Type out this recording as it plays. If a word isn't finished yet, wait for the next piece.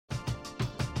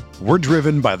We're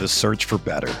driven by the search for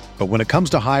better. But when it comes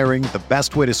to hiring, the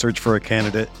best way to search for a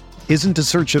candidate isn't to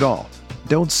search at all.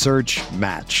 Don't search,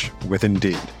 match with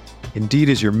Indeed. Indeed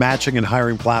is your matching and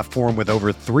hiring platform with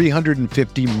over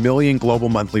 350 million global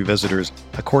monthly visitors,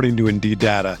 according to Indeed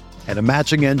data, and a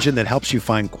matching engine that helps you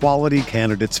find quality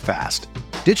candidates fast.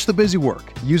 Ditch the busy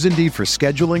work. Use Indeed for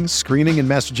scheduling, screening, and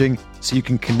messaging so you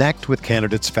can connect with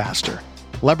candidates faster.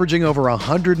 Leveraging over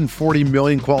 140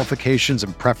 million qualifications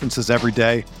and preferences every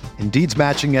day, Indeed's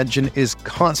matching engine is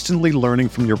constantly learning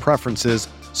from your preferences,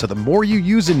 so the more you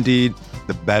use Indeed,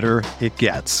 the better it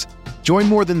gets. Join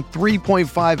more than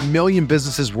 3.5 million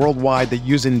businesses worldwide that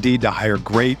use Indeed to hire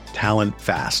great talent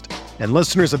fast. And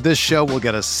listeners of this show will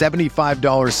get a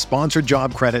 $75 sponsored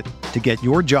job credit to get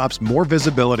your jobs more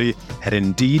visibility at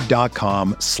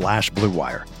Indeed.com/Blue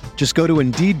Wire. Just go to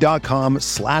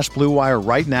Indeed.com/Blue Wire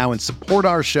right now and support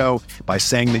our show by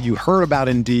saying that you heard about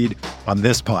Indeed on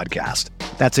this podcast.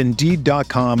 That's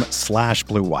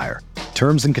Indeed.com/Blue Wire.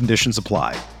 Terms and conditions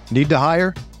apply. Need to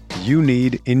hire? You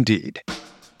need Indeed.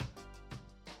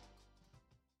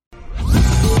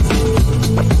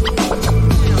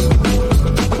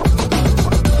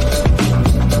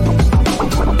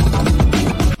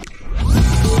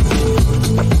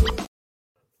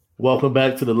 Welcome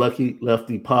back to the Lucky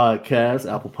Lefty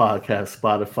podcast, Apple Podcast,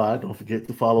 Spotify. Don't forget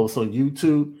to follow us on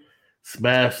YouTube.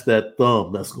 Smash that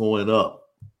thumb that's going up.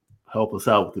 Help us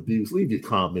out with the views. Leave your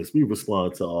comments. We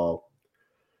respond to all.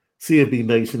 CFB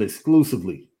Nation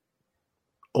exclusively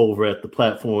over at the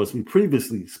platforms we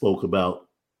previously spoke about.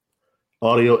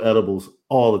 Audio edibles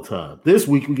all the time. This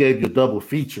week we gave you a double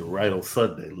feature right on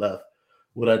Sunday, Left.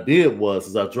 What I did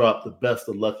was I dropped the best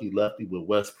of Lucky Lefty with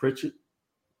Wes Pritchett,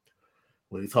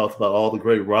 when he talks about all the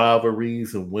great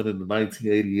rivalries and winning the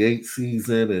 1988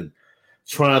 season and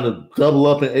trying to double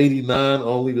up in 89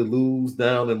 only to lose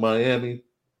down in Miami,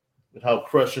 and how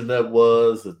crushing that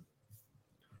was. And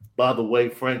by the way,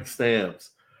 Frank Stamps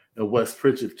and Wes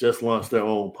Pritchett just launched their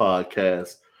own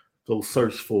podcast. Go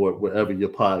search for it wherever your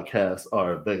podcasts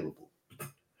are available.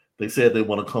 They said they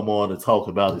want to come on and talk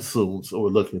about it soon, so we're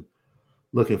looking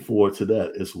forward to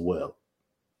that as well.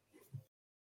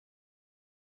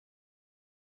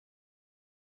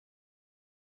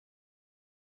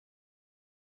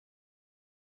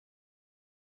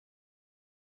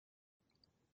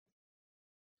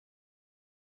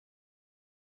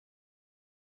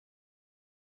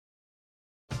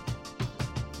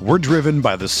 We're driven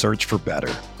by the search for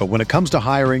better. But when it comes to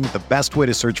hiring, the best way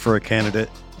to search for a candidate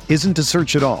isn't to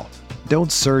search at all.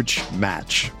 Don't search,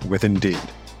 match with Indeed.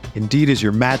 Indeed is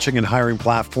your matching and hiring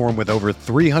platform with over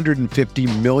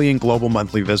 350 million global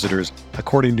monthly visitors,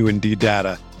 according to Indeed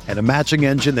data, and a matching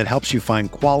engine that helps you find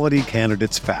quality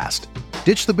candidates fast.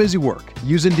 Ditch the busy work.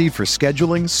 Use Indeed for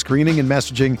scheduling, screening, and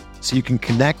messaging so you can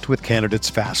connect with candidates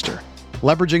faster.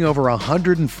 Leveraging over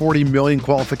 140 million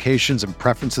qualifications and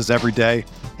preferences every day,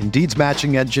 Indeed's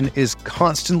matching engine is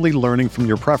constantly learning from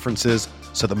your preferences,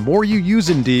 so the more you use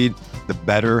Indeed, the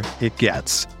better it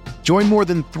gets. Join more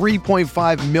than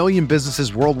 3.5 million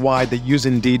businesses worldwide that use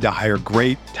Indeed to hire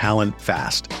great talent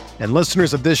fast. And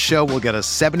listeners of this show will get a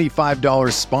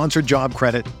 $75 sponsored job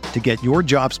credit to get your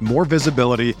jobs more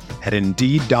visibility at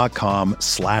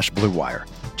Indeed.com/Blue Wire.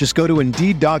 Just go to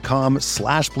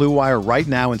Indeed.com/Blue Wire right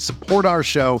now and support our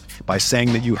show by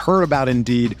saying that you heard about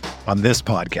Indeed on this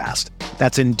podcast.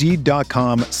 That's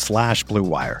Indeed.com/Blue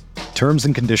Wire. Terms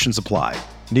and conditions apply.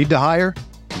 Need to hire?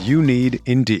 You need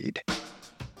Indeed.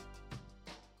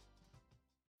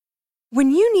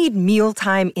 When you need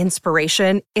mealtime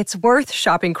inspiration, it's worth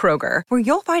shopping Kroger, where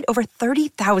you'll find over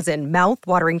 30,000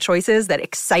 mouth-watering choices that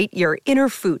excite your inner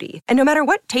foodie. And no matter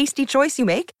what tasty choice you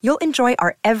make, you'll enjoy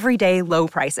our everyday low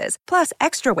prices, plus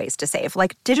extra ways to save,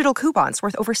 like digital coupons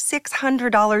worth over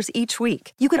 $600 each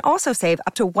week. You can also save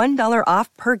up to $1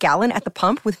 off per gallon at the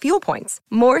pump with fuel points.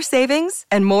 More savings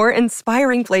and more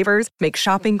inspiring flavors make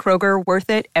shopping Kroger worth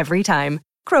it every time.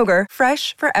 Kroger,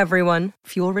 fresh for everyone.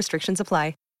 Fuel restrictions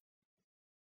apply.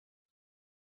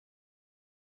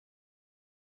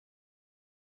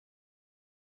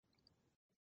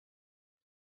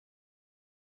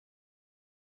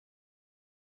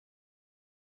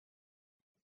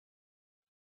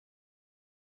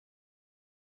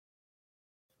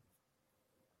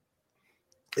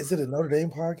 Is it a Notre Dame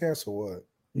podcast or what?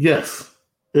 Yes.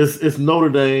 It's Notre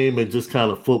Dame and just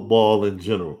kind of football in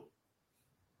general.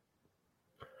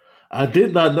 I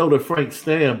did not know that Frank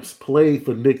Stamps played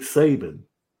for Nick Saban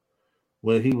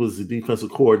when he was the defensive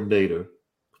coordinator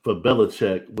for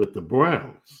Belichick with the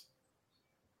Browns.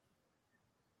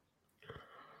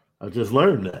 I just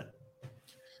learned that.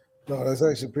 No, that's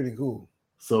actually pretty cool.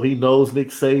 So he knows Nick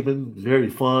Saban, very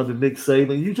fond of Nick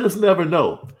Saban. You just never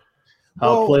know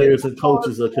how players and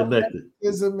coaches are connected.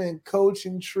 Nepotism and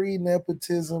coaching tree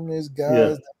nepotism. There's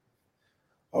guys that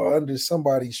are under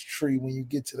somebody's tree when you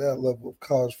get to that level of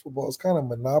college football. It's kind of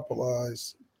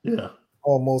monopolized. Yeah.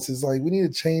 Almost. It's like we need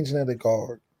to change that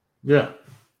guard. Yeah.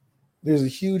 There's a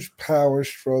huge power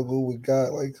struggle with guys.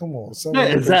 Like, come on. Yeah,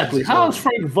 exactly. How is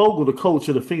Frank Vogel the coach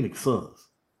of the Phoenix Suns?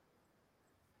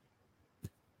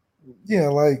 Yeah,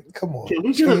 like, come on. Can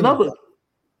we get another?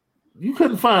 You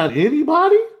couldn't find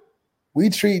anybody? We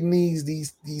treating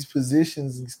these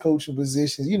positions, these coaching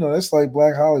positions, that's like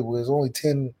Black Hollywood. There's only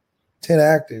 10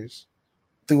 actors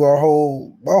through my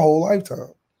whole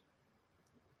lifetime.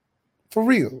 For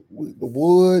real. The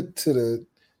Wood to the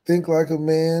Think Like a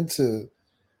Man to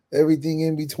everything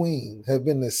in between have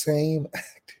been the same actors.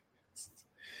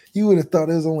 You would have thought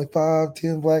there was only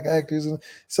 5-10 black actors.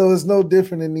 So it's no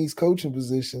different in these coaching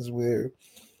positions where,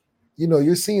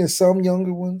 you're seeing some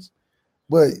younger ones,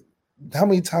 but how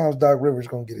many times Doc Rivers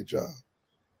going to get a job?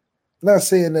 Not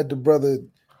saying that the brother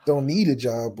don't need a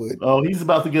job, but he's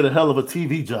about to get a hell of a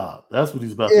TV job. That's what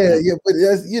he's about to do. Yeah, but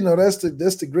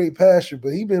that's the great pasture.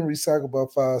 But he been recycled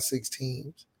about 5-6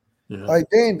 teams. Yeah. Like,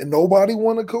 dang, nobody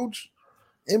want to coach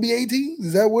NBA teams?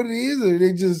 Is that what it is? Or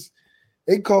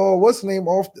they call what's the name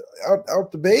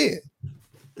out the bed?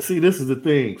 See, this is the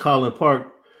thing. Colin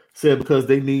Park said because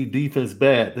they need defense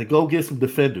bad, they go get some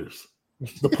defenders,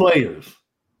 the players.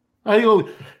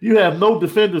 You have no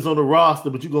defenders on the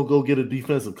roster, but you're going to go get a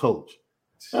defensive coach.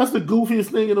 That's the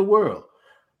goofiest thing in the world.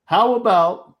 How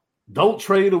about don't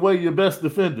trade away your best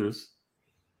defenders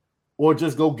or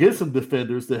just go get some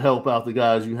defenders to help out the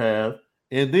guys you have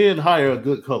and then hire a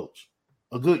good coach,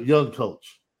 a good young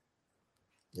coach.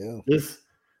 Yeah.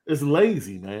 It's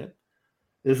lazy, man.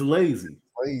 It's lazy.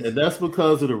 And that's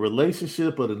because of the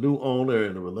relationship of the new owner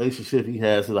and the relationship he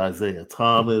has with Isaiah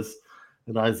Thomas.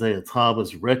 And Isaiah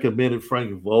Thomas recommended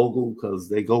Frank Vogel because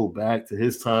they go back to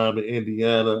his time in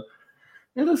Indiana.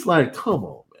 And it's like, come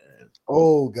on, man.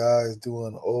 Old guys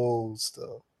doing old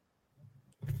stuff.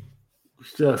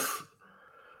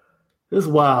 It's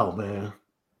wild, man.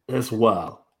 It's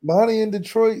wild. Monty in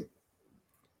Detroit,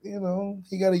 he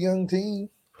got a young team.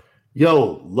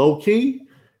 Yo, low key,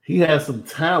 he has some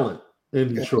talent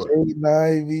in Detroit. Cade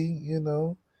Ivey,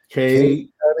 Cade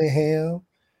Cunningham.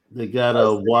 They got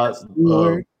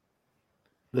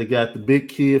they got the big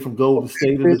kid from Golden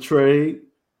State in the trade.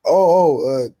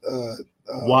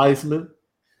 Wiseman.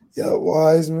 Yeah,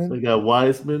 Wiseman. They got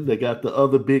Wiseman. They got the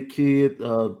other big kid,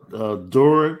 Jalen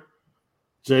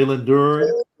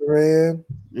Duran.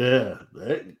 Yeah.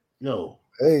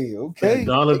 Hey, okay.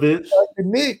 Donovich. Like the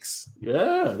Knicks.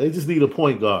 Yeah, they just need a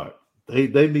point guard. They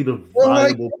need a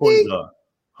valuable point guard.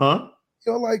 Huh?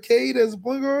 You don't like Cade as a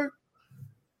point guard?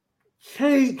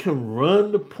 Cade can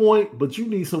run the point, but you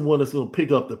need someone that's going to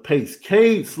pick up the pace.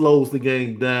 Cade slows the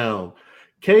game down.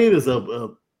 Cade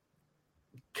slows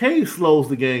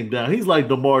the game down. He's like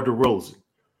DeMar DeRozan.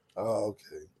 Oh,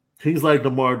 okay. He's like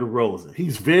DeMar DeRozan.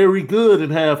 He's very good in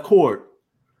half court,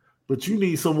 but you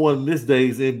need someone in this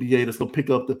day's NBA that's going to pick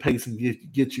up the pace and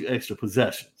get you extra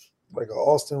possessions. Like an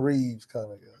Austin Reeves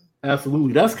kind of guy.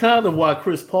 Absolutely. That's kind of why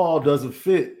Chris Paul doesn't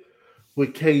fit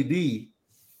with KD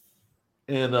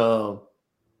and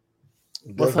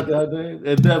what's that guy's name?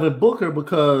 And Devin Booker,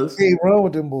 because he can't run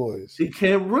with them boys. He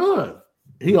can't run.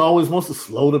 He always wants to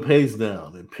slow the pace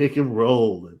down and pick and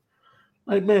roll. And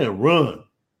like, man, run.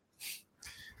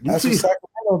 That's what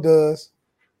Sacramento does.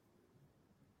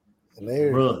 And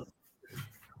there run.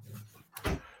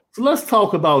 So let's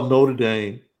talk about Notre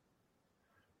Dame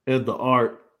and the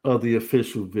art of the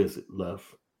official visit, Left.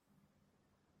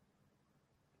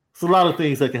 It's a lot of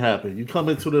things that can happen. You come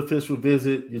into the official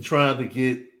visit, you're trying to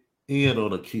get in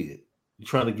on a kid. You're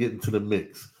trying to get into the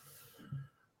mix.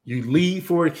 You lead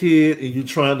for a kid and you're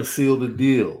trying to seal the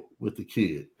deal with the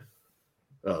kid.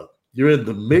 You're in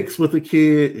the mix with the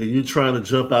kid and you're trying to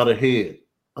jump out ahead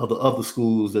of the other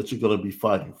schools that you're going to be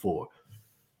fighting for.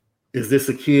 Is this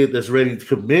a kid that's ready to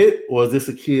commit, or is this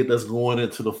a kid that's going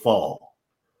into the fall?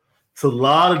 It's a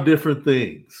lot of different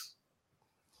things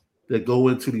that go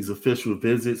into these official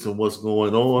visits and what's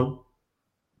going on.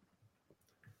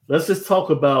 Let's just talk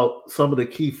about some of the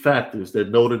key factors that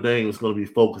Notre Dame is going to be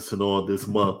focusing on this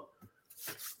month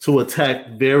to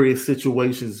attack various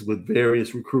situations with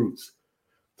various recruits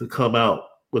to come out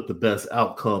with the best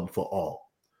outcome for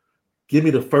all. Give me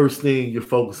the first thing you're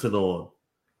focusing on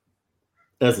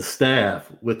as a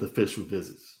staff with official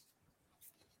visits.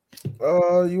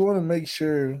 You want to make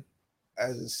sure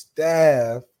as a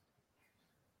staff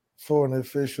for an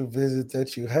official visit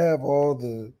that you have all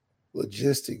the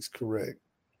logistics correct.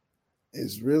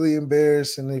 It's really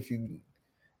embarrassing if you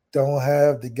don't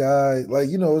have the guy. Like,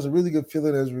 it's a really good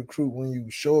feeling as a recruit when you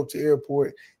show up to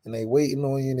airport and they waiting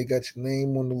on you and they got your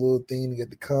name on the little thing. They got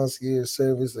the concierge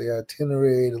service, they got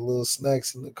itinerary, the little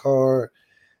snacks in the car.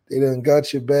 They done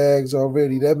got your bags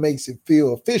already. That makes it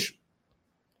feel official.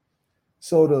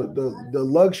 So the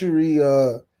luxury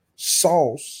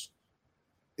sauce,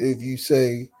 if you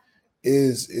say,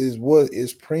 is what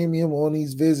is premium on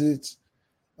these visits,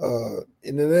 and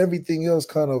then everything else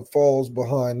kind of falls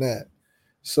behind that.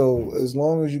 So as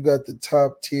long as you got the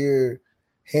top tier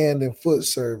hand and foot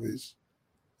service,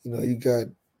 you got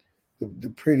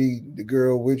the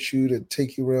girl with you to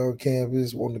take you around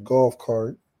campus on the golf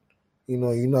cart.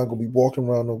 You're not gonna be walking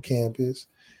around no campus.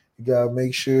 You gotta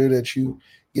make sure that you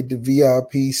get the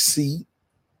VIP seat.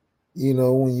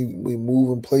 When we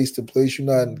moving place to place, you're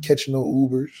not catching no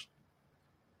Ubers.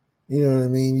 You know what I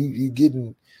mean? You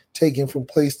getting taken from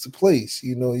place to place.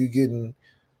 You're getting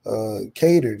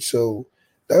catered. So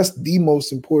that's the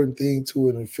most important thing to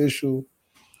an official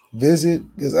visit.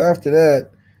 Because after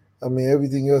that, I mean,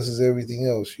 everything else is everything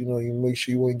else. You make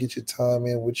sure you want to get your time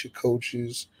in with your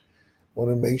coaches. Want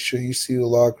to make sure you see the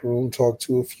locker room, talk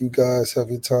to a few guys, have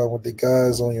your time with the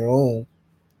guys on your own.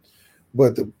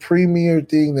 But the premier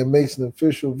thing that makes an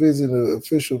official visit,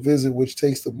 which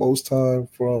takes the most time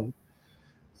from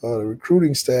the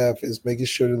recruiting staff, is making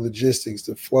sure the logistics,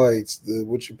 the flights,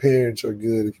 what your parents are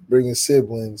good. If you're bringing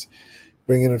siblings,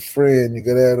 bringing a friend, you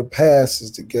got to have the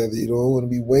passes together. You don't want to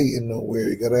be waiting nowhere.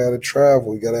 You got to have the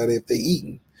travel. You got to have if they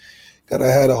eating. Got to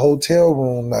have the hotel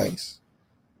room nice.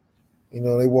 They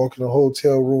walk in the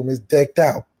hotel room, it's decked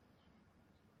out.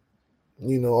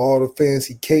 All the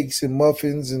fancy cakes and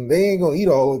muffins, and they ain't going to eat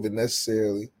all of it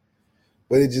necessarily,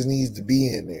 but it just needs to be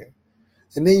in there.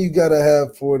 And then you got to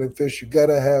have, for an official, you got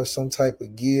to have some type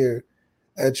of gear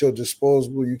at your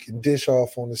disposal where you can dish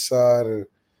off on the side or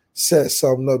set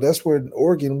something up. That's where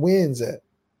Oregon wins at.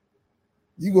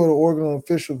 You go to Oregon on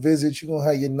official visits, you're going to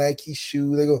have your Nike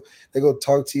shoe. They go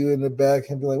talk to you in the back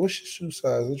and be like, what's your shoe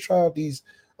size? Let's try out these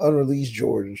unreleased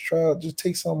Jordans. Just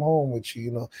take something home with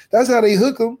you, That's how they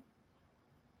hook them.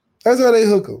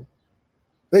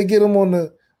 They get them on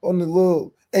the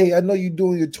little, hey, I know you're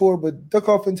doing your tour, but duck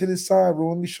off into this side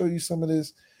room. Let me show you some of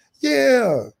this.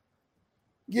 Yeah.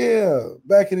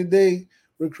 Back in the day,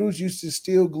 recruits used to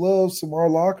steal gloves from our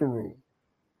locker room.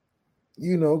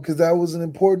 Because that wasn't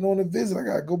important on a visit. I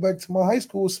got to go back to my high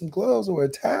school with some gloves or a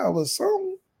towel or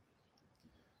something.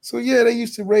 So, yeah, they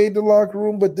used to raid the locker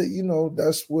room, but,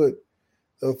 that's what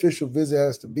the official visit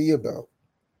has to be about.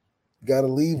 You got to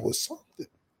leave with something.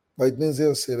 Like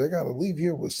Denzel said, I got to leave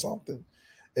here with something.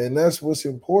 And that's what's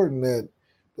important, that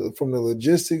from the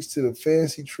logistics to the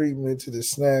fancy treatment to the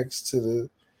snacks to the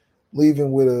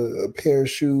leaving with a pair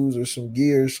of shoes or some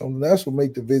gear or something, that's what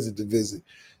make the visit.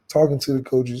 Talking to the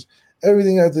coaches.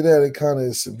 Everything after that, it kind of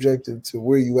is subjective to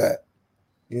where you at.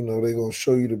 They're going to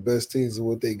show you the best things of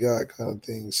what they got kind of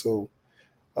thing. So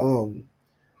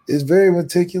it's very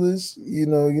meticulous. You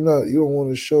don't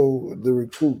want to show the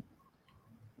recruit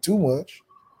too much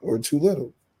or too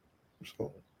little.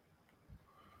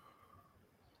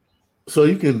 So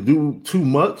you can do too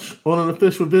much on an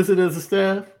official visit as a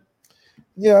staff?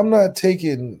 Yeah, I'm not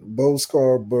taking Bo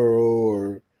Scarborough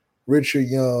or Richard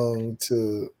Young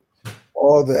to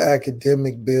all the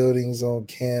academic buildings on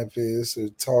campus or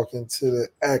talking to the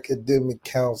academic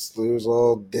counselors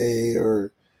all day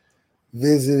or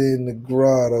visiting the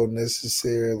grotto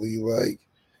necessarily. Like,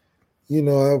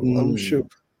 I'm sure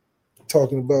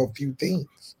talking about a few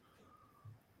things.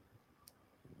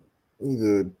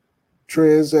 Either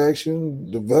transaction,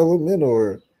 development,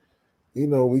 or,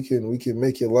 we can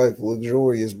make your life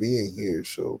luxurious being here.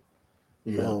 So,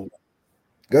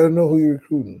 got to know who you're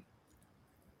recruiting.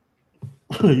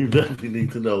 You definitely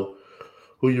need to know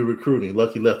who you're recruiting.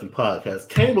 Lucky Lefty Podcast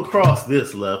came across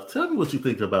this, Left. Tell me what you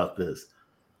think about this.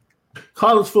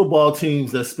 College football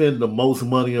teams that spend the most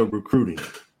money on recruiting.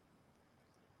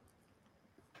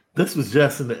 This was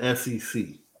just in the SEC.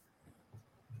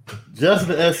 Just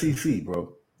in the SEC,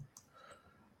 bro.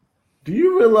 Do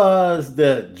you realize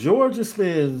that Georgia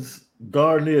spends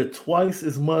darn near twice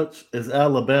as much as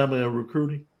Alabama in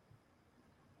recruiting?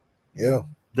 Yeah.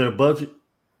 Their budget?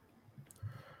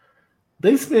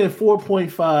 They spend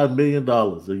 $4.5 million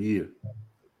a year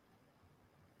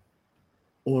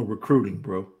on recruiting,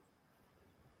 bro.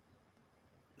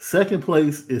 Second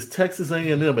place is Texas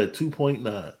A&M at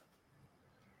 2.9.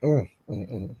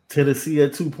 Tennessee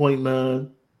at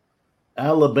 2.9.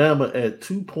 Alabama at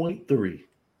 2.3.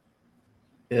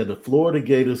 And the Florida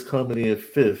Gators coming in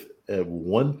fifth at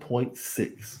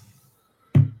 1.6.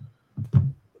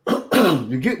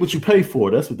 you get what you pay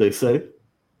for. That's what they say.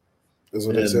 That's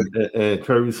what they say. And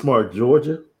Kirby Smart,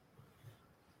 Georgia,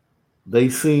 they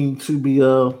seem to be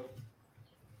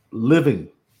living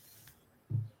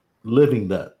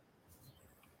that.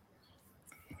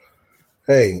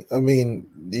 Hey, I mean,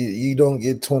 you don't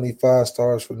get 25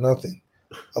 stars for nothing.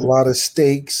 A lot of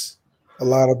steaks, a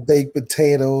lot of baked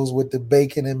potatoes with the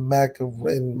bacon and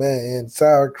macaroni and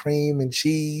sour cream and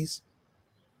cheese,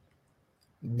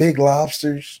 big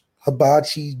lobsters,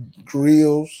 hibachi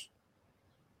grills.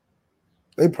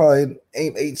 They probably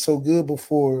ain't ate so good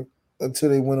before until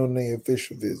they went on their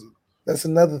official visit. That's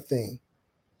another thing.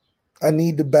 I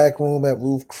need the back room at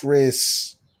Roof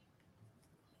Chris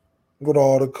with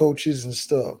all the coaches and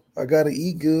stuff. I got to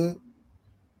eat good.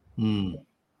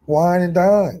 Wine and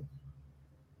dine.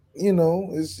 You know,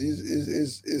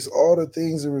 it's all the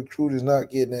things the recruiter's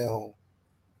not getting at home.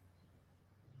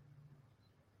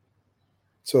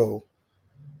 So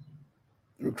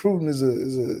recruiting is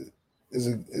an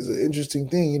interesting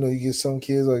thing. You know, you get some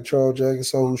kids like Charles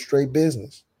Jackson who's straight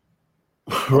business.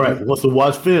 Right. Wants to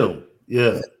watch film.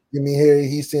 Yeah. Give me Harry,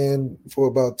 he's staying for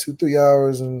about 2-3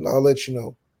 hours and I'll let you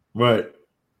know. Right.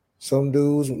 Some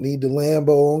dudes need the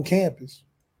Lambo on campus.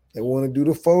 They want to do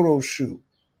the photo shoot.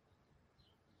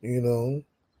 You know,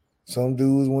 some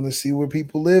dudes want to see where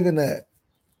people living at.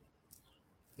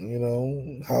 You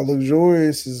know, how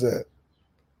luxurious is that?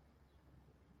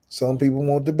 Some people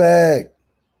want the bag.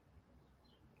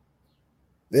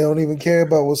 They don't even care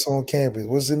about what's on campus,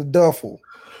 what's in the duffel.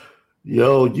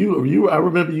 Yo, I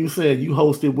remember you saying you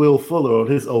hosted Will Fuller on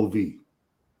his OV.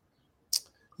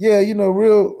 Yeah, you know,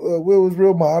 Will was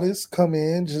real modest. Come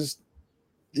in, just,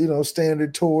 you know,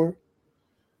 standard tour.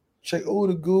 Check,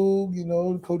 the Goog, you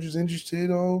know, the coach is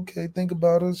interested. Oh, okay, think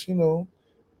about us, you know.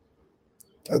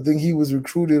 I think he was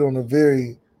recruited on a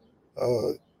very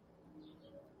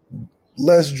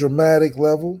less dramatic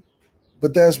level,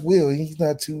 but that's Will. He's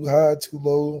not too high, too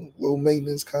low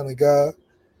maintenance kind of guy.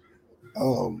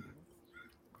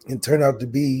 And turned out to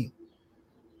be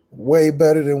way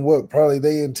better than what probably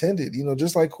they intended. You know,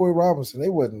 just like Corey Robinson, they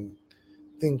wasn't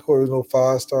think Corey was no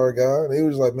 5-star guy. They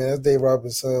was like, man, that's Dave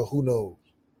Robinson's son. Who knows?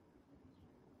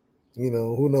 You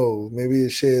know, who knows? Maybe it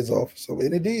sheds off or something.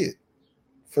 And it did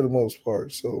for the most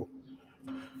part. So,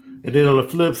 and then on the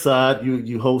flip side,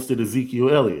 you hosted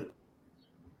Ezekiel Elliott.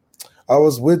 I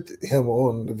was with him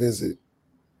on the visit.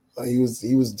 He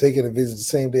was taking a visit the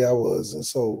same day I was, and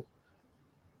so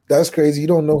that's crazy. You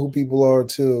don't know who people are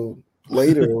till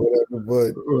later or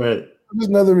whatever. But right, there's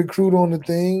another recruit on the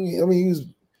thing. I mean, he was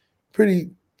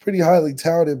pretty highly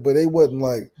touted, but they wasn't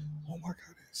like, oh my God.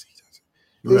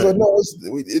 It was like, no,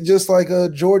 it's just like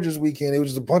Georgia's weekend. It was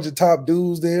just a bunch of top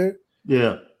dudes there.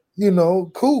 Yeah. You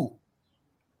know, cool.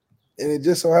 And it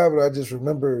just so happened, I just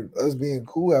remember us being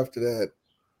cool after that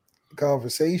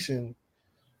conversation.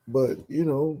 But, you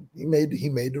know, he made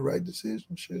the right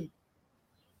decision. Shit.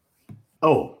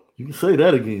 Oh, you can say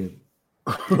that again.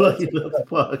 Like he left the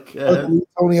podcast.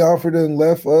 Tony Alford and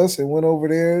left us and went over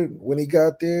there when he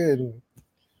got there, and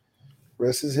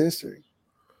rest is history.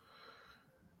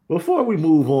 Before we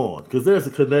move on, because there's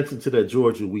a connection to that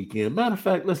Georgia weekend. Matter of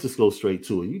fact, let's just go straight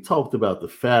to it. You talked about the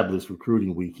fabulous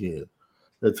recruiting weekend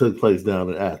that took place down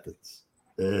in Athens.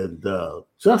 And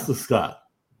Justin Scott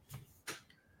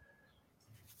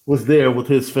was there with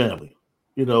his family.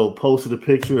 You know, posted a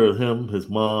picture of him, his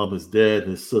mom, his dad,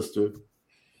 and his sister.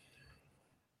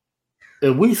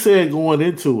 And we said going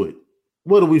into it,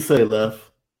 what do we say,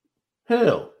 Lef?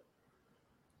 Hell,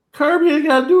 Kirby ain't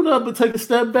got to do nothing but take a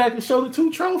step back and show the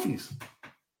 2 trophies.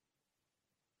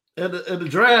 And the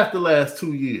draft the last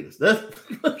 2 years. That's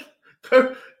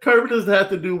Kirby doesn't have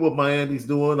to do what Miami's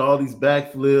doing, all these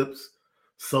backflips,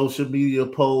 social media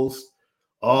posts,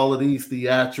 all of these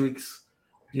theatrics,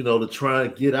 you know, to try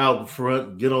and get out in front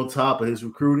and get on top of his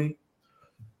recruiting.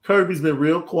 Kirby's been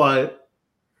real quiet.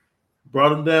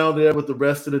 Brought him down there with the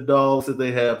rest of the dogs that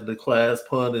they have in the class,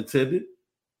 pun intended.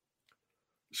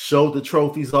 Showed the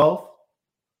trophies off.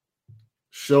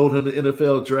 Showed him the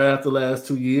NFL draft the last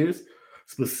 2 years,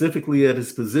 specifically at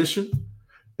his position.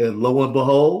 And lo and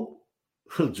behold,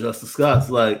 Justin Scott's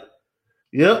like,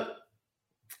 yep,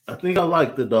 I think I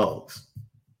like the dogs.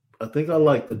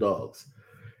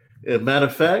 And matter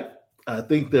of fact, I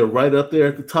think they're right up there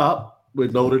at the top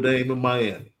with Notre Dame and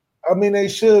Miami. I mean, they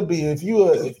should be. If you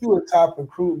were top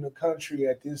recruit in the country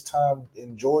at this time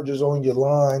and Georgia's on your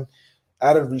line,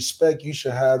 out of respect, you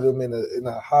should have them in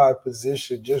a high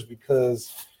position just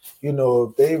because, you know,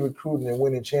 if they recruiting and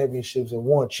winning championships and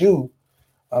want you,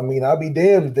 I mean, I'd be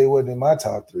damned if they wasn't in my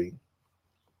top 3.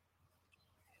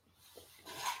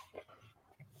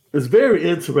 it's very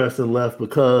interesting, Left,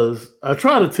 because I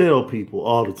try to tell people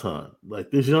all the time,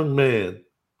 like this young man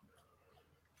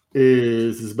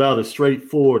is about as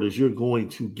straightforward as you're going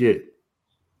to get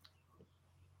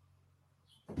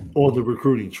on the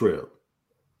recruiting trail.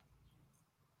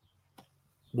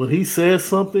 When he says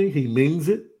something, he means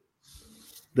it.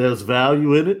 There's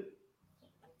value in it,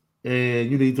 and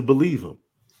you need to believe him.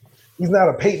 He's not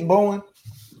a Peyton Bowen?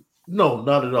 No,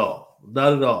 not at all.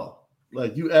 Not at all.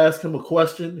 Like you ask him a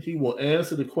question, he will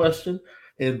answer the question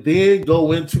and then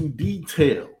go into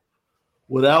detail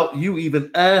without you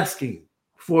even asking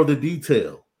for the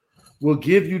detail. We'll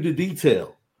give you the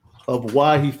detail of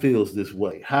why he feels this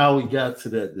way, how he got to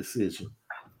that decision.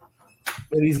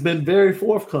 And he's been very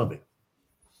forthcoming.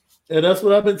 And that's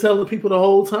what I've been telling people the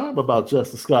whole time about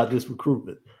Justin Scott, this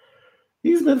recruitment.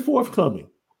 He's been forthcoming.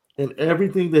 And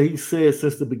everything that he said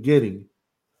since the beginning,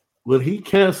 when he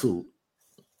canceled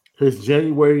his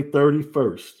January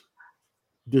 31st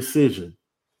decision,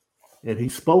 and he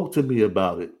spoke to me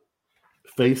about it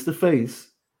face to face,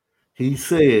 he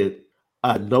said,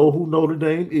 I know who Notre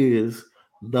Dame is.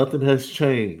 Nothing has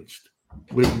changed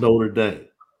with Notre Dame.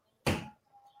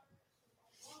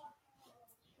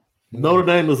 Notre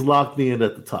Dame is locked in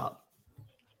at the top.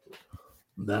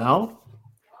 Now,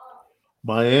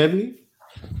 Miami,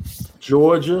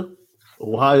 Georgia,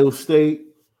 Ohio State,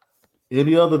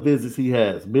 any other visits he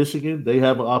has, Michigan, they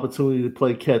have an opportunity to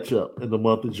play catch up in the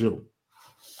month of June.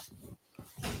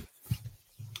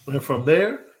 And from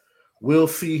there, we'll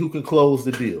see who can close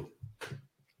the deal.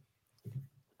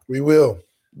 We will.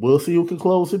 We'll see who can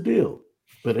close the deal.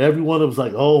 But everyone was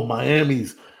like, oh,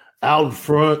 Miami's out in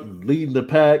front and leading the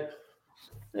pack.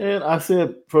 And I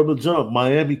said from the jump,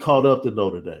 Miami caught up to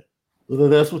Notre Dame.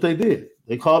 That's what they did.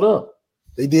 They caught up.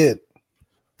 They did.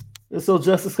 And so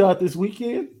Justin Scott this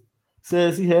weekend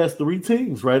says he has 3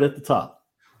 teams right at the top.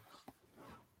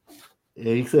 And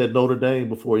he said Notre Dame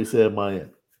before he said Miami.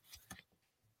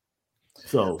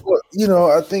 So,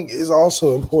 well, I think it's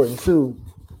also important, too,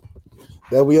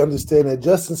 that we understand that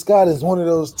Justin Scott is one of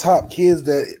those top kids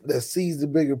that sees the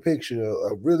bigger picture,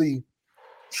 a really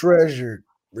treasured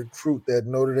recruit that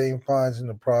Notre Dame finds in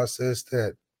the process,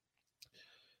 that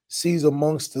sees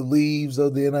amongst the leaves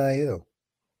of the NIL,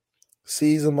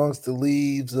 sees amongst the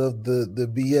leaves of the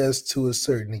BS to a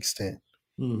certain extent.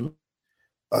 mm-hmm.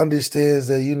 Understands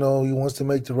that, he wants to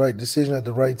make the right decision at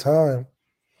the right time,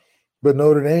 but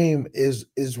Notre Dame is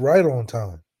right on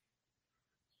time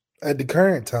at the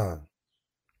current time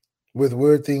with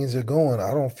where things are going.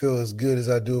 I don't feel as good as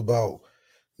I do about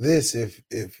this if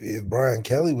Brian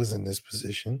Kelly was in this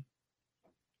position.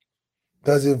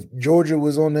 Because if Georgia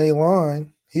was on their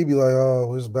line, he'd be like, oh,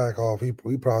 let's back off. He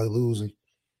probably losing.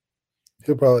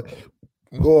 He'll probably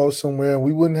go out somewhere and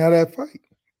we wouldn't have that fight.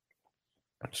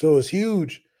 So it's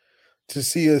huge to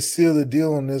see us seal the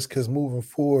deal on this, because moving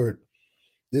forward,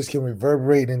 this can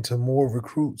reverberate into more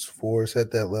recruits for us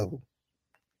at that level.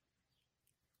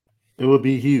 It would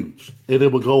be huge, and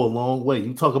it would go a long way.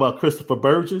 You talk about Christopher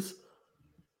Burgess,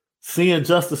 seeing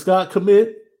Justin Scott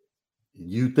commit.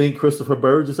 You think Christopher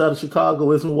Burgess out of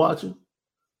Chicago isn't watching?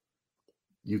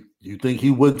 You think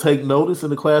he wouldn't take notice in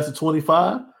the class of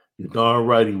 25? You're darn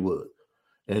right he would.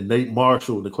 And Nate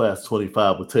Marshall in the class of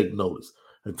 25 would take notice.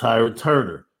 And Tyron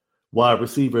Turner, wide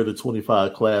receiver in the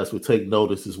 25 class, would take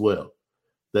notice as well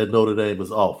that Notre Dame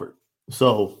is offered.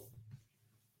 So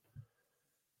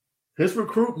his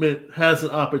recruitment has an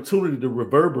opportunity to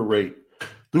reverberate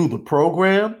through the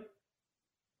program,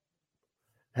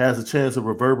 has a chance to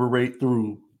reverberate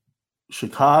through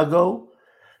Chicago,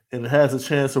 and it has a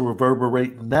chance to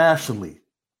reverberate nationally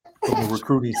from a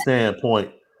recruiting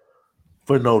standpoint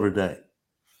for Notre Dame.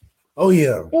 Oh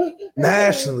yeah,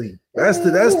 nationally. That's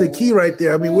the key right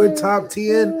there. I mean, we're top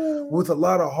 10 with a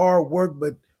lot of hard work,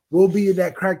 but we'll be in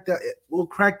that we'll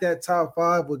crack that top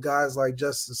 5 with guys like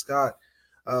Justin Scott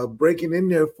breaking in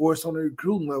there for us on the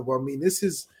recruiting level. I mean, this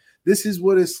is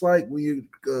what it's like when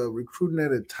you're recruiting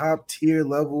at a top tier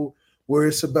level, where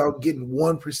it's about getting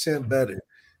 1% better.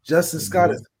 Justin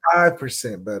Scott is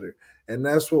 5% better, and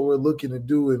that's what we're looking to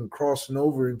do and crossing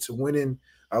over into winning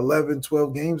 11,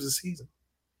 12 games a season.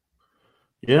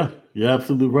 Yeah, you're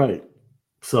absolutely right.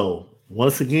 So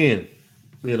once again,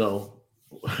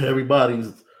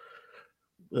 everybody's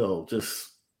just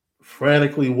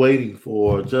frantically waiting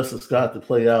for Justin Scott to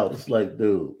play out. It's like,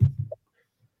 dude,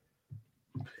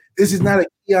 this is not a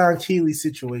Keon Keeley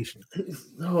situation.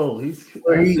 I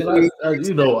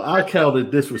count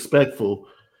it disrespectful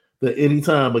that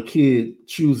anytime a kid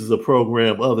chooses a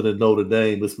program other than Notre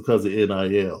Dame, it's because of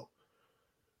NIL.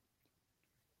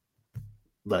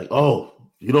 Like, oh,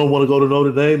 you don't want to go to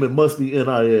Notre Dame? It must be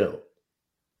NIL.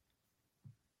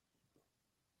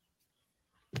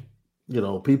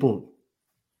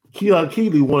 Keon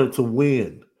Keeley wanted to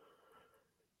win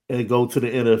and go to the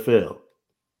NFL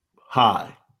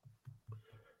high.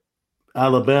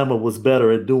 Alabama was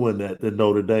better at doing that than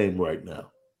Notre Dame right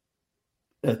now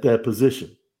at that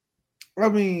position. I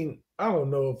mean, I don't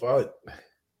know if I.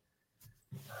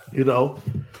 It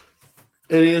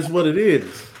is what it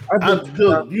is.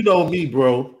 You know me,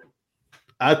 bro.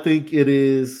 I think it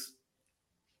is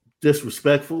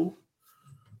disrespectful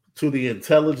to the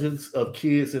intelligence of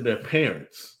kids and their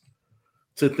parents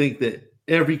to think that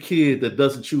every kid that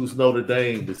doesn't choose Notre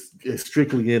Dame is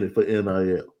strictly in it for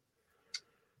NIL.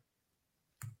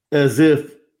 As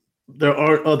if there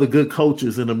aren't other good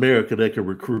coaches in America that can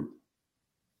recruit.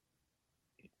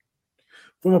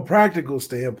 From a practical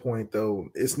standpoint, though,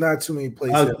 it's not too many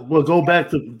places. Go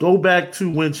back to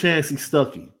when Chancey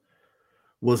Stuckey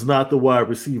was not the wide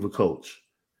receiver coach.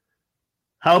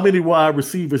 How many wide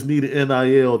receivers needed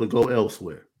NIL to go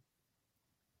elsewhere?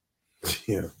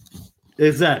 Yeah,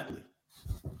 exactly.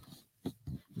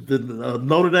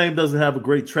 Notre Dame doesn't have a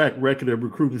great track record of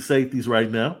recruiting safeties right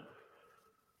now.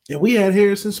 Yeah, we had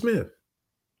Harrison Smith,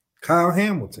 Kyle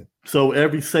Hamilton. So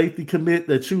every safety commit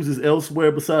that chooses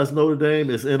elsewhere besides Notre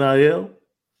Dame is NIL?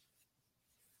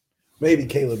 Maybe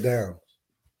Caleb Downs.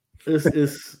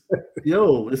 It's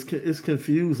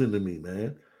confusing to me,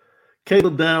 man.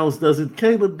 Caleb Downs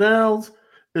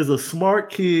is a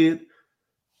smart kid,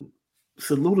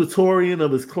 salutatorian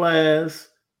of his class.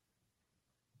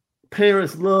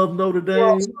 Parents love Notre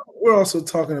Dame. We're also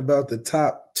talking about the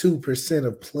top 2%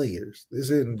 of players. This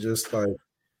isn't just like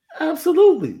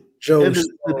absolutely. Joe. And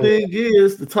the thing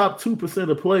is, the top 2%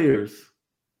 of players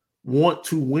want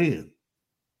to win.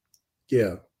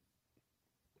 Yeah.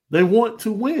 They want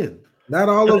to win. Not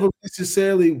all of them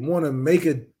necessarily want to make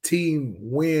a team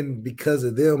win because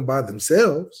of them by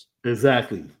themselves.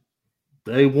 Exactly.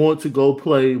 They want to go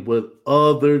play with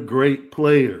other great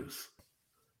players.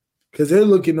 Because they're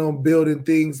looking on building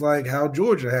things like how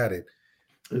Georgia had it.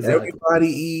 Exactly. Everybody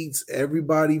eats,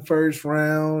 everybody first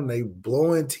round. They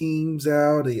blowing teams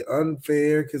out. They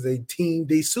unfair because they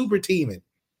super teaming.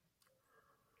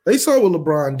 They saw what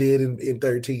LeBron did in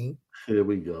 13. Here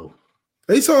we go.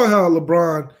 They saw how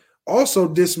LeBron also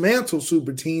dismantled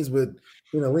super teams, but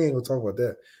we ain't gonna talk about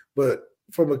that. But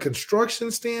from a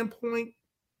construction standpoint,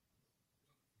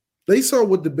 they saw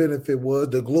what the benefit was,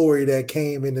 the glory that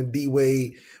came in the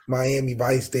D-Wade Miami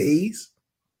Vice days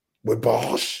with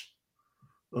Bosch.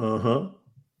 Uh-huh.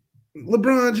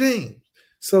 LeBron James.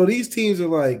 So these teams are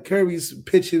like Kirby's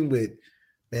pitching with,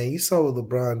 man, you saw what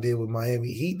LeBron did with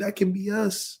Miami Heat. That can be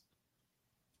us.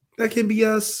 That can be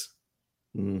us.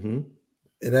 Mm-hmm.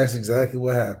 And that's exactly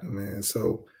what happened, man.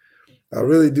 So I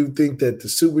really do think that the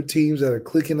super teams that are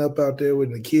clicking up out there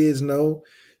when the kids know,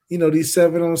 these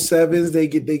 7-on-7s, they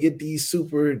get these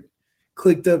super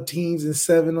clicked up teams in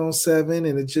 7-on-7,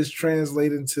 and it just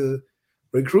translates into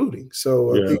recruiting.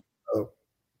 So I think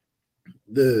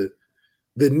the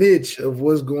niche of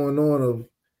what's going on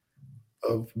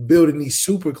of building these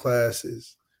super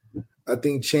classes, I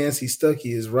think Chancey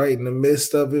Stuckey is right in the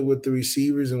midst of it with the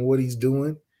receivers and what he's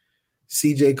doing.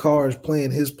 CJ Carr is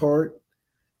playing his part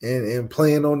and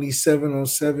playing on these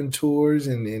 7-on-7 tours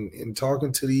and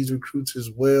talking to these recruits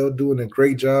as well, doing a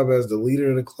great job as the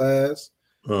leader of the class.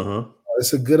 Uh-huh.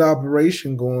 It's a good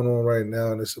operation going on right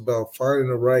now, and it's about finding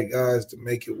the right guys to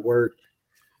make it work.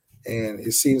 And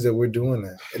it seems that we're doing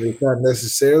that. And it's not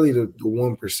necessarily the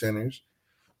 1%ers,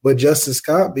 but Justin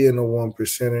Scott being a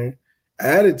 1%er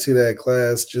added to that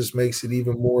class just makes it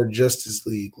even more Justice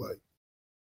League-like.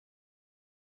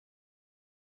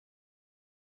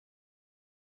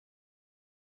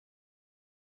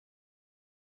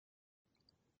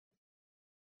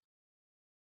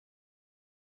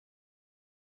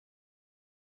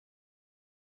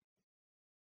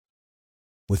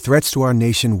 With threats to our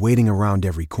nation waiting around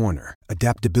every corner,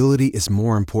 adaptability is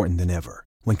more important than ever.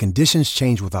 When conditions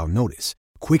change without notice,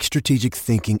 quick strategic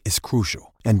thinking is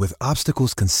crucial. And with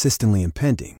obstacles consistently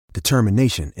impending,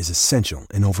 determination is essential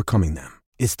in overcoming them.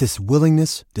 It's this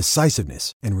willingness,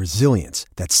 decisiveness, and resilience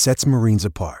that sets Marines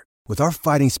apart. With our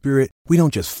fighting spirit, we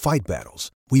don't just fight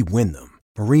battles, we win them.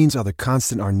 Marines are the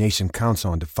constant our nation counts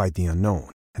on to fight the unknown.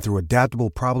 And through adaptable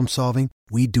problem solving,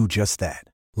 we do just that.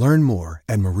 Learn more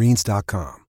at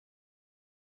marines.com.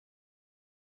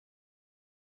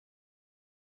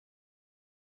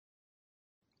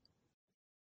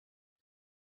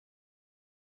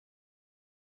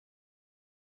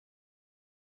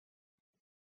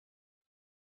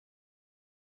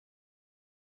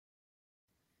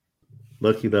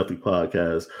 Lucky Lefty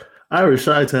podcast. Irish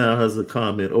Chi-Town has a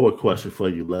comment or a question for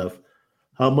you, Left.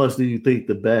 How much do you think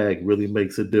the bag really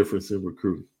makes a difference in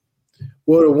recruiting?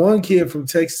 Well, the one kid from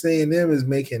Texas A&M is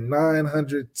making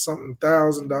 $900-something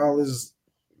thousand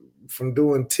from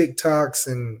doing TikToks,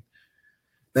 and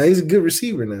now he's a good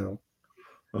receiver now.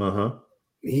 Uh-huh.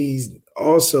 He's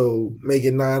also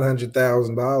making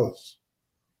 $900,000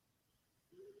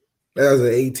 as an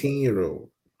 18-year-old.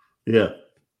 Yeah.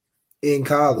 In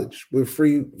college with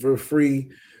free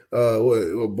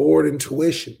board and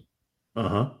tuition.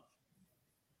 Uh-huh.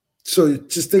 So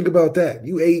just think about that.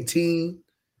 You 18,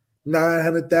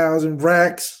 900,000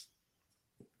 racks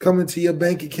coming to your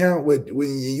bank account when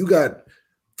you got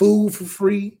food for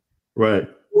free, right?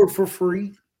 Board for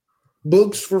free,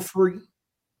 books for free.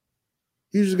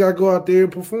 You just got to go out there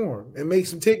and perform and make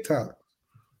some TikTok.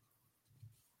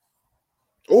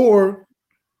 Or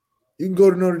you can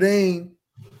go to Notre Dame,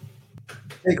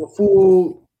 take a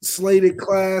full slated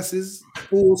classes,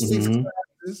 full 6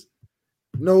 classes,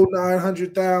 no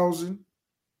 900,000.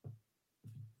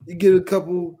 You get a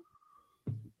couple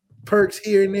perks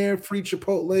here and there, free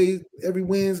Chipotle every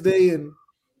Wednesday, and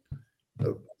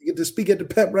you get to speak at the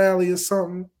pep rally or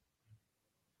something.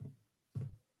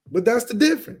 But that's the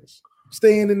difference.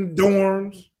 Staying in the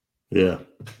dorms. Yeah.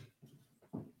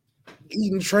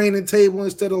 Eating training table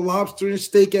instead of lobster and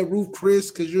steak at Ruth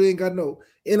Chris because you ain't got no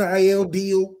NIL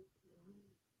deal.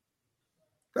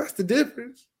 That's the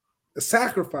difference. The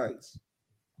sacrifice.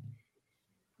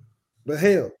 But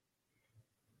hell,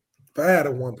 if I had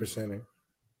a 1%er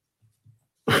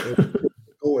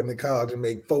go into college and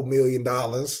make $4 million,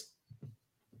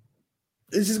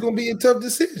 it's just going to be a tough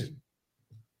decision.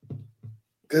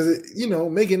 Because,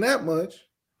 making that much.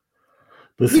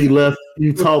 But see, Left,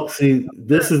 this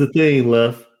is the thing,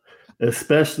 Left,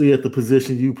 especially at the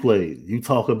position you played. You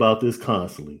talk about this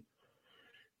constantly.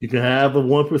 You can have a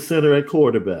 1%er at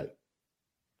quarterback.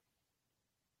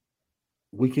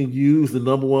 We can use the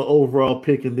number 1 overall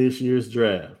pick in this year's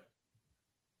draft.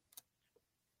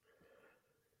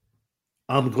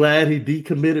 I'm glad he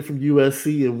decommitted from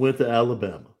USC and went to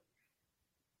Alabama.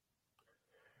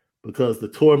 Because the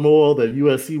turmoil that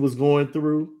USC was going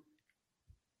through,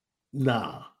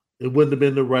 it wouldn't have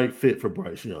been the right fit for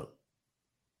Bryce Young.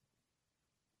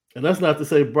 And that's not to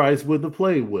say Bryce wouldn't have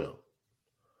played well.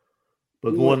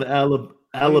 But going to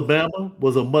Alabama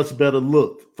was a much better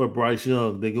look for Bryce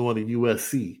Young than going to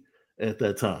USC at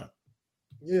that time.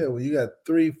 Yeah, well, you got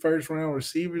 3 first-round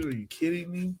receivers. Are you kidding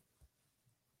me?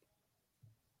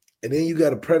 And then you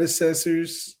got a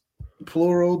predecessors,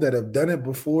 plural, that have done it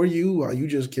before you, while you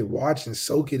just can watch and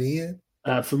soak it in.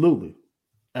 Absolutely.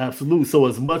 Absolutely. So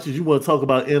as much as you want to talk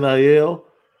about NIL.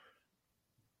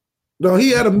 No,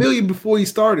 he had $1 million before he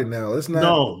started now. It's not.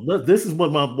 No, this is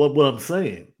what I'm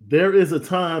saying. There is a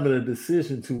time and a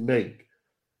decision to make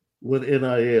with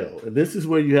NIL. And this is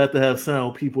where you have to have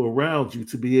sound people around you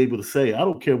to be able to say, I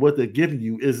don't care what they're giving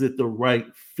you. Is it the right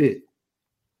fit?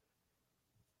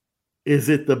 Is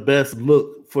it the best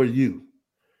look for you?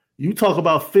 You talk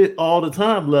about fit all the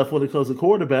time, Left, when it comes to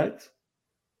quarterbacks.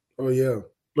 Oh, yeah.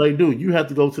 Like, dude, you have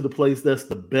to go to the place that's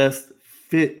the best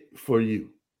fit for you.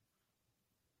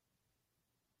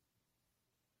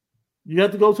 You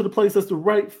have to go to the place that's the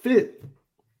right fit.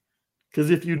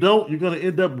 Because if you don't, you're going to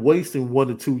end up wasting 1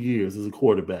 to 2 years as a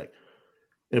quarterback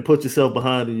and put yourself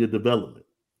behind in your development.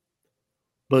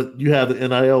 But you have the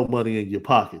NIL money in your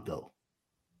pocket, though.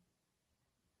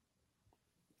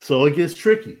 So it gets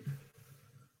tricky.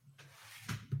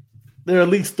 There are at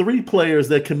least 3 players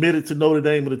that committed to Notre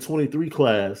Dame in the 23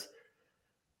 class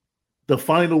the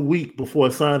final week before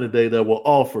signing day that were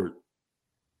offered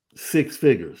 6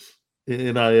 figures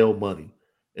in NIL money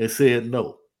and said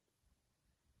no.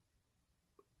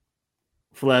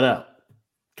 Flat out.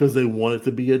 Because they wanted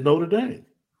to be at Notre Dame.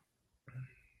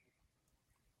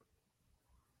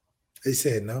 They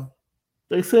said no.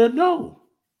 They said no.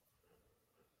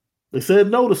 They said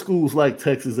no to schools like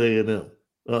Texas A&M and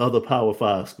other Power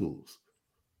 5 schools.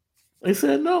 They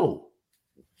said no.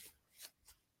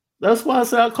 That's why I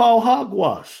say I call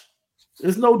hogwash.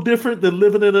 It's no different than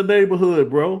living in a neighborhood,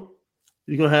 bro.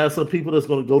 You're going to have some people that's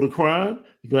going to go to crime.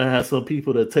 You're going to have some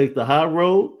people that take the high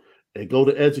road and go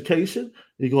to education.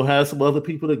 You're going to have some other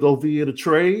people that go via the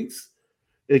trades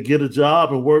and get a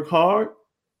job and work hard.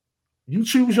 You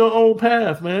choose your own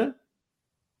path, man.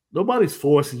 Nobody's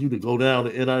forcing you to go down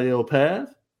the NIL path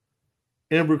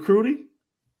in recruiting.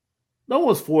 No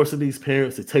one's forcing these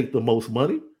parents to take the most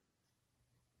money.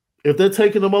 If they're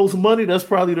taking the most money, that's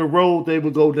probably the road they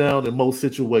would go down in most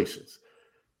situations.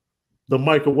 The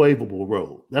microwavable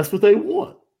road. That's what they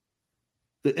want.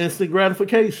 The instant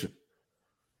gratification.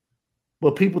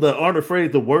 But people that aren't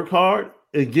afraid to work hard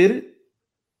and get it,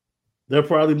 they're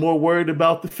probably more worried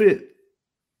about the fit.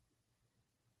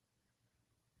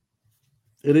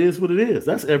 It is what it is.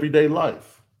 That's everyday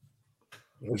life.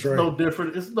 That's It's no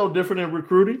different. It's no different in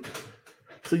recruiting.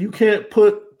 So you can't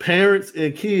put parents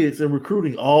and kids in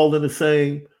recruiting all in the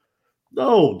same.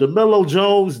 No, DeMello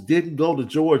Jones didn't go to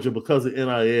Georgia because of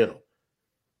NIL.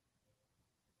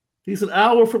 He's an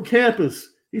hour from campus.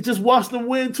 He just watched them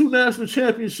win 2 national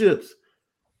championships.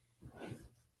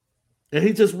 And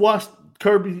he just watched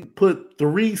Kirby put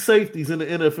 3 safeties in the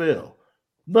NFL.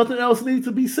 Nothing else needs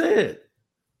to be said.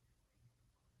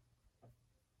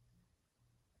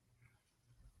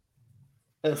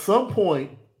 At some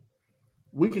point,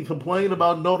 we can complain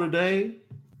about Notre Dame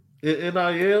in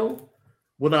NIL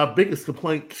when our biggest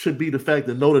complaint should be the fact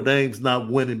that Notre Dame's not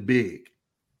winning big.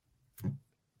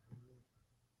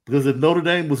 Because if Notre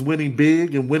Dame was winning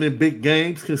big and winning big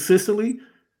games consistently,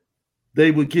 they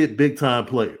would get big-time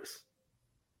players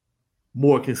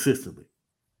more consistently.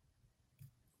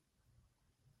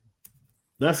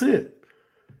 That's it.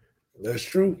 That's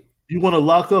true. You want to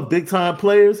lock up big-time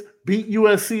players? Beat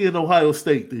USC and Ohio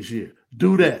State this year.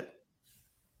 Do that.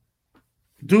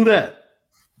 Do that.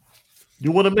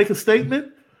 You want to make a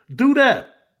statement? Do that.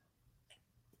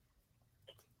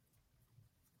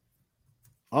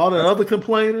 All that other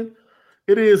complaining,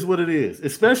 it is what it is.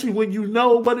 Especially when you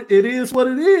know what it is what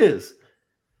it is.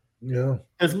 Yeah.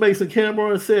 As Mason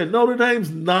Cameron said, Notre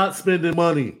Dame's not spending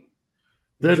money.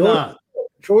 They're not.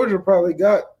 Georgia probably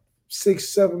got 6,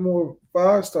 7 more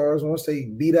 5 stars once they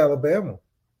beat Alabama.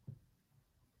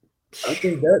 I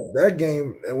think that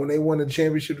game, when they won the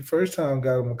championship the first time,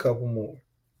 got them a couple more.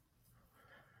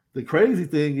 The crazy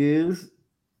thing is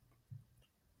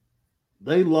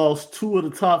they lost 2 of the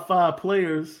top 5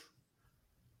 players,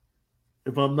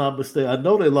 if I'm not mistaken. I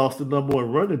know they lost the number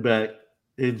 1 running back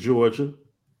in Georgia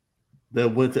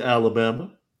that went to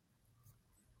Alabama,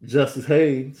 Justice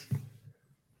Haynes,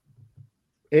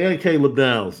 and Caleb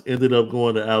Downs ended up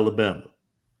going to Alabama.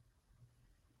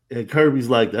 And Kirby's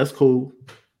like, that's cool.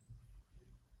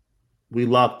 We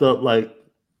locked up like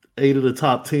 8 of the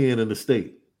top 10 in the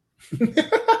state.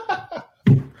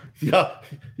 Yeah,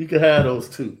 you can have those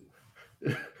 2.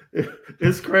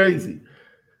 It's crazy.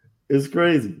 It's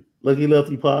crazy. Lucky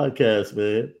Lefty podcast,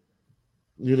 man.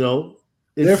 You know,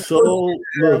 it's so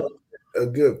a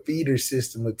good feeder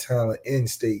system of talent in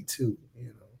state too.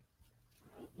 You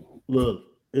know, look,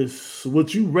 it's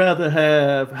would you rather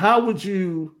have? How would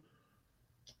you?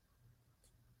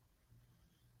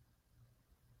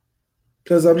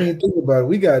 Because I mean, think about it.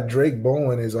 We got Drake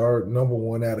Bowen as our number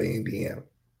 1 out of Indiana.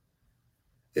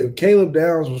 If Caleb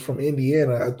Downs was from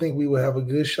Indiana, I think we would have a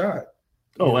good shot.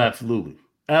 Oh, absolutely.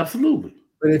 Absolutely.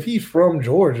 But if he's from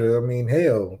Georgia, I mean,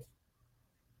 hell.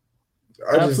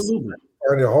 I just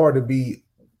find it hard to be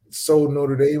so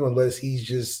Notre Dame unless he's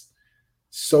just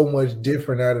so much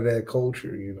different out of that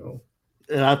culture, you know.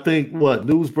 And I think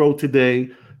news broke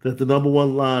today that the number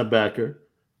 1 linebacker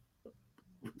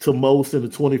to most in the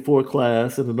 24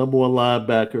 class and the number 1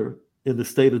 linebacker in the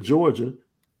state of Georgia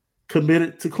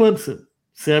committed to Clemson.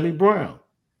 Sammy Brown.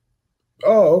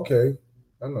 Oh, okay.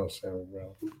 I know Sammy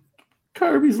Brown.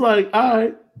 Kirby's like, all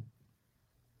right.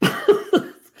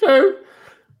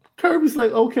 Kirby's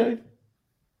like, okay.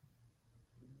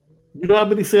 You know how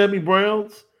many Sammy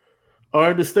Browns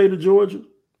are in the state of Georgia?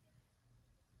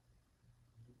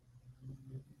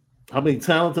 How many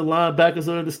talented linebackers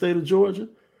are in the state of Georgia?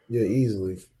 Yeah,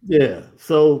 easily. Yeah.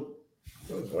 So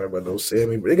don't worry about those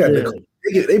Sammy. They got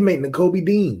they make Nakobe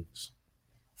Deans.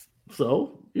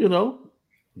 So, you know,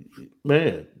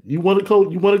 man, you want to go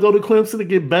to Clemson and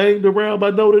get banged around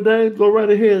by Notre Dame? Go right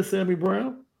ahead, Sammy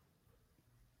Brown.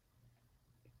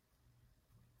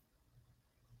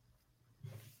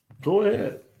 Go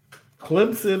ahead.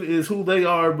 Clemson is who they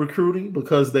are recruiting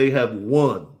because they have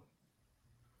won.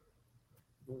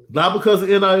 Not because of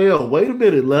NIL. Wait a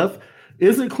minute, Left.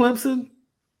 Isn't Clemson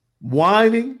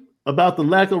whining about the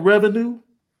lack of revenue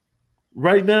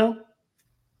right now?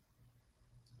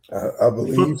 I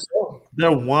believe so.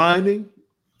 They're whining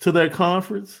to their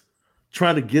conference,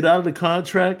 trying to get out of the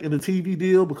contract and the TV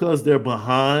deal because they're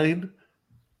behind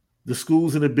the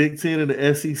schools in the Big Ten and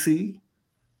the SEC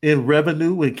in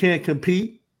revenue and can't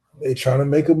compete. They're trying to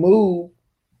make a move.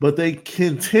 But they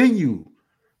continue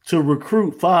to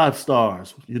recruit 5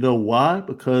 stars. You know why?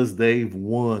 Because they've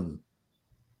won.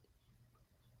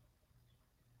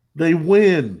 They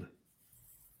win.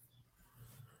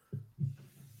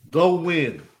 Go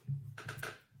win.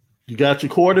 You got your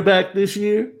quarterback this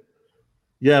year.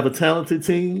 You have a talented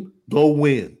team. Go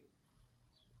win.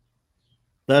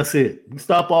 That's it. You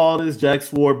stop all this Jack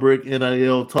Swarbrick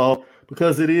NIL talk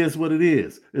because it is what it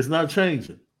is. It's not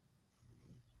changing.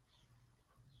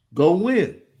 Go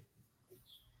win.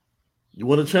 You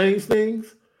want to change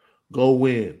things? Go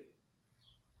win.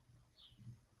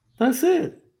 That's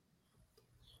it.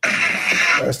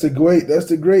 That's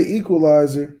the great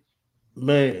equalizer.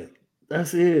 Man,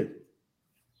 that's it.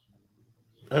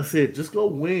 That's it. Just go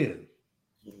win.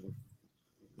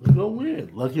 Just go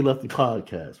win. Lucky Lefty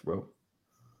podcast, bro.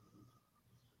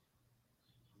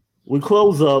 We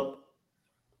close up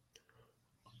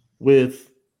with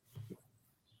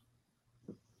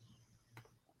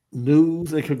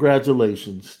news and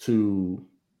congratulations to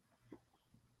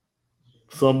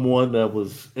someone that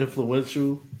was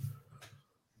influential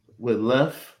with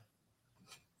Left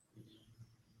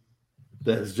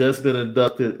that has just been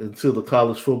inducted into the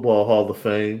College Football Hall of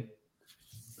Fame.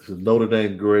 He's a Notre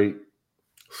Dame great,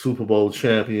 Super Bowl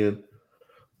champion,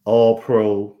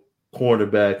 All-Pro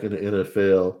cornerback in the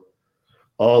NFL,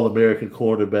 All-American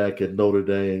cornerback at Notre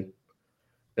Dame,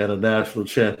 and a national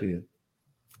champion.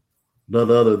 None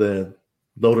other than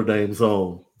Notre Dame's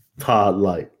own Todd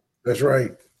Light. That's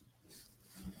right.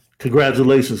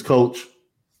 Congratulations, Coach.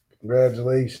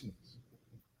 Congratulations.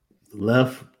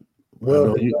 Left.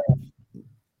 Well,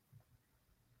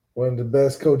 one of the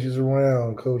best coaches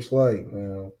around, Coach Light,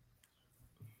 man.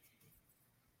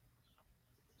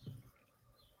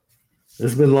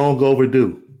 It's been long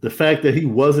overdue. The fact that he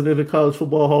wasn't in the College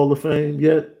Football Hall of Fame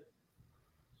yet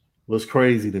was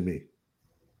crazy to me.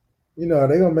 You know,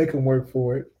 they're going to make him work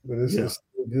for it, but it's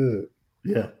still good.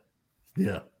 Yeah.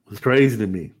 It's crazy to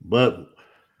me. But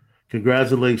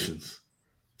congratulations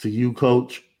to you,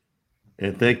 Coach,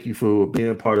 and thank you for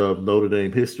being part of Notre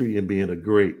Dame history and being a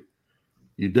great.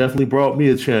 You definitely brought me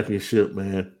a championship,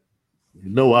 man. You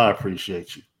know I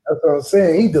appreciate you. That's what I'm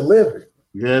saying. He delivered.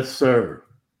 Yes, sir.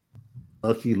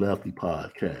 Lucky Lefty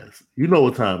podcast. You know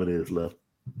what time it is, Left.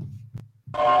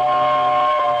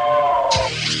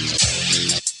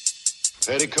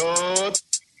 Petticoat.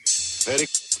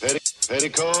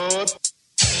 Petticoat.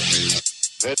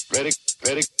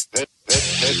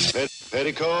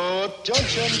 Petticoat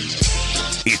Junction.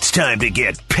 It's time to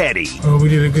get petty. Oh, we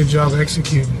did a good job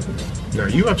executing. Are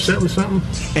you upset with something?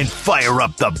 And fire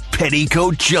up the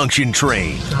Petticoat Junction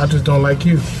train. I just don't like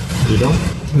you. You don't?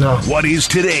 No. What is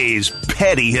today's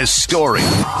petty historic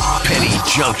Petty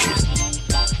Junction?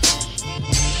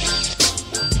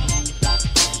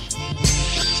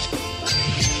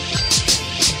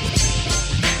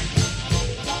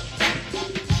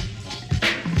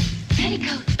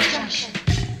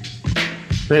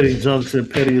 Petty Junction,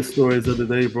 pettiest stories of the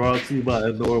day brought to you by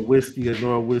Anora Whiskey at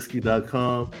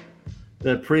NoraWhiskey.com.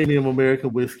 That premium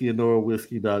American whiskey at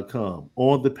NoraWhiskey.com.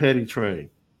 On the petty train,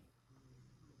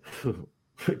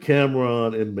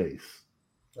 Cameron and Mace.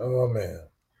 Oh, man.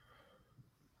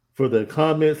 For their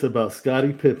comments about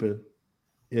Scottie Pippen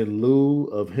in lieu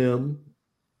of him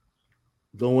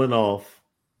going off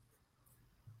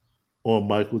on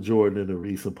Michael Jordan in a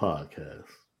recent podcast.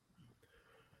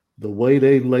 The way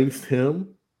they laced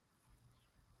him,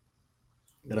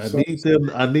 and I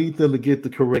need them to get the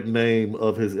correct name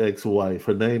of his ex-wife.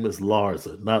 Her name is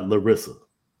Larsa, not Larissa.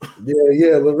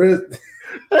 Yeah, Larissa.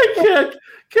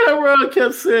 Cameron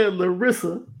kept saying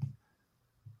Larissa,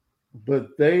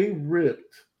 but they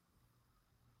ripped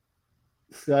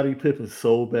Scottie Pippen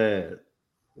so bad.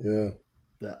 Yeah.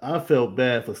 That I felt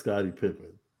bad for Scottie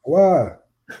Pippen. Why?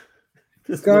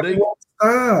 Scottie won't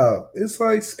stop. It's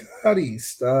like, Scottie,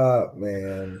 stop,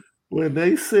 man. When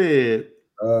they said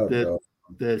that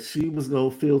she was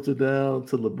going to filter down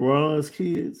to LeBron's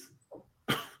kids.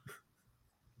 Yeah.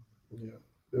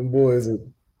 Them boys are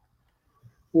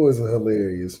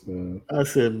hilarious, man. I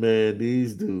said, man,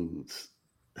 these dudes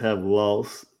have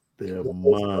lost their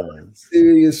minds.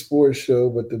 Serious sports show,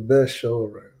 but the best show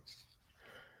around.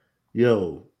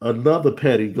 Yo, another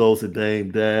petty goes to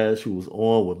Dame Dash, who was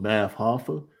on with Math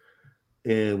Hoffa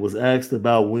and was asked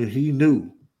about when he knew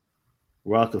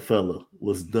Rockefeller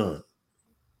was done.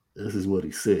 This is what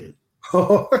he said.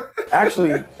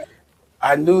 Actually,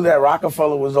 I knew that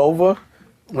Rockefeller was over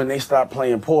when they stopped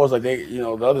playing pause. Like they, the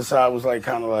other side was like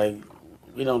kind of like,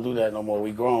 we don't do that no more.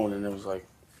 We grown, and it was like,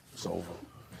 it's over.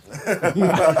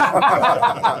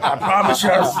 I promise you.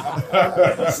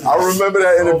 I remember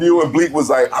that interview when Bleak was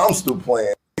like, I'm still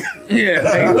playing.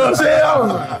 Yeah, you know what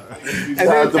I'm saying?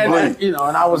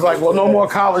 And I was like, well, no more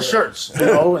collar shirts,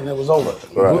 and it was over.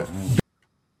 Right.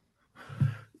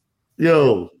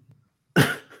 Yo,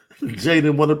 Jay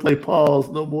didn't want to play pause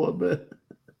no more, man.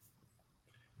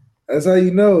 That's how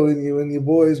you know when your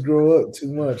boys grow up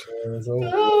too much, man. It's over.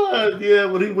 Yeah,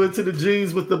 when he went to the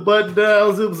jeans with the button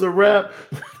downs, it was a wrap.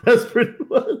 That's pretty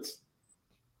much.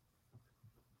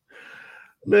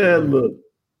 Man, look.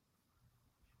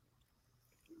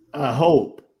 I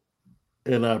hope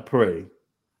and I pray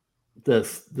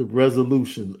that's the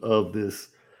resolution of this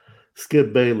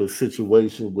Skip Bayless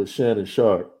situation with Shannon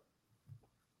Sharp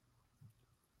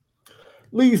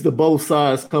leads to both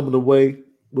sides coming away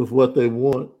with what they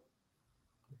want.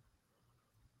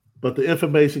 But the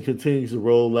information continues to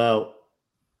roll out.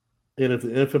 And if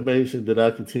the information that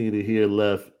I continue to hear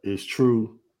left is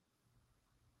true,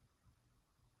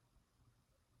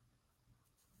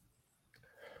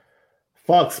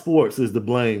 Fox Sports is to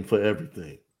blame for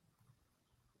everything.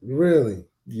 Really?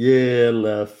 Yeah,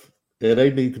 left. And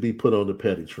they need to be put on the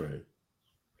petty train.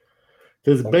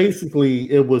 Because basically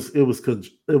it was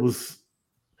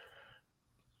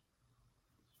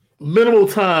minimal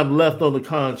time left on the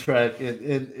contract,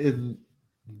 and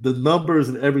the numbers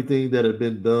and everything that had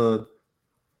been done.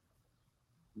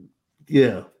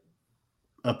 Yeah,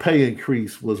 a pay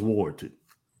increase was warranted.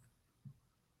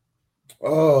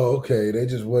 Oh, okay. They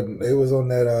just wasn't. They was on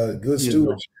that good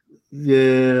stewardship.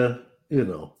 Yeah, you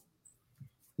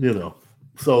know.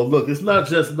 So look, it's not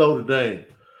just Notre Dame;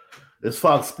 it's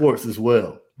Fox Sports as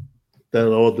well that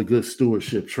are on the good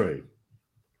stewardship train.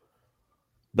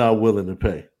 Not willing to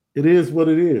pay. It is what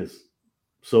it is.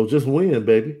 So just win,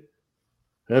 baby.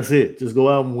 That's it. Just go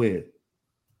out and win.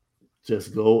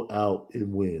 Just go out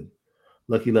and win.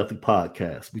 Lucky Lefty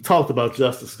Podcast. We talked about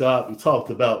Justin Scott. We talked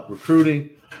about recruiting,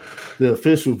 the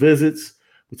official visits.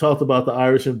 We talked about the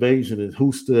Irish invasion and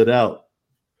who stood out.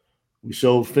 We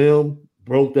showed film,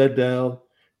 broke that down.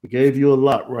 We gave you a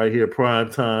lot right here, prime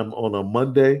time on a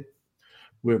Monday.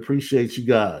 We appreciate you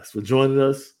guys for joining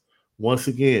us. Once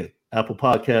again, Apple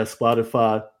Podcast,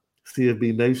 Spotify,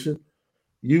 CFB Nation,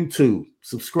 YouTube,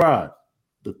 subscribe,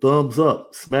 the thumbs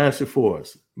up, smash it for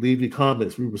us. Leave your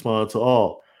comments. We respond to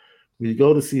all. When you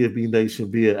go to CFB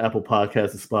Nation via Apple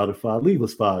Podcasts and Spotify, leave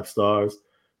us 5 stars,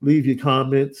 leave your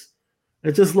comments,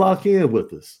 and just lock in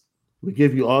with us. We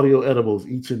give you audio edibles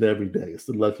each and every day. It's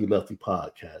the Lucky Lefty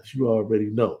Podcast. You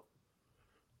already know.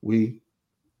 We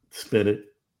spin it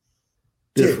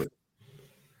different.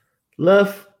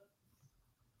 Left.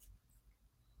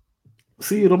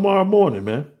 See you tomorrow morning,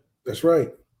 man. That's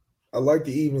right. I like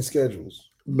the evening schedules.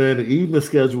 Man, the evening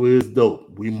schedule is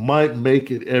dope. We might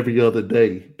make it every other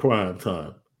day, prime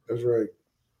time. That's right.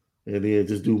 And then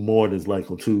just do mornings like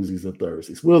on Tuesdays and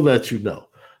Thursdays. We'll let you know.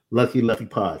 Lucky Lefty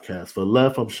Podcast. For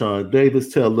Left, I'm Sean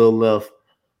Davis. Tell Lil Left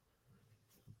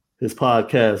his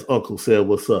podcast, Uncle said,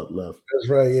 what's up, Left? That's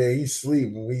right. Yeah, he's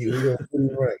sleeping. We gonna put him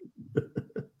right.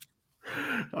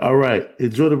 All right.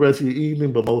 Enjoy the rest of your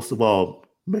evening, but most of all,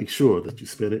 make sure that you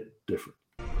spin it different.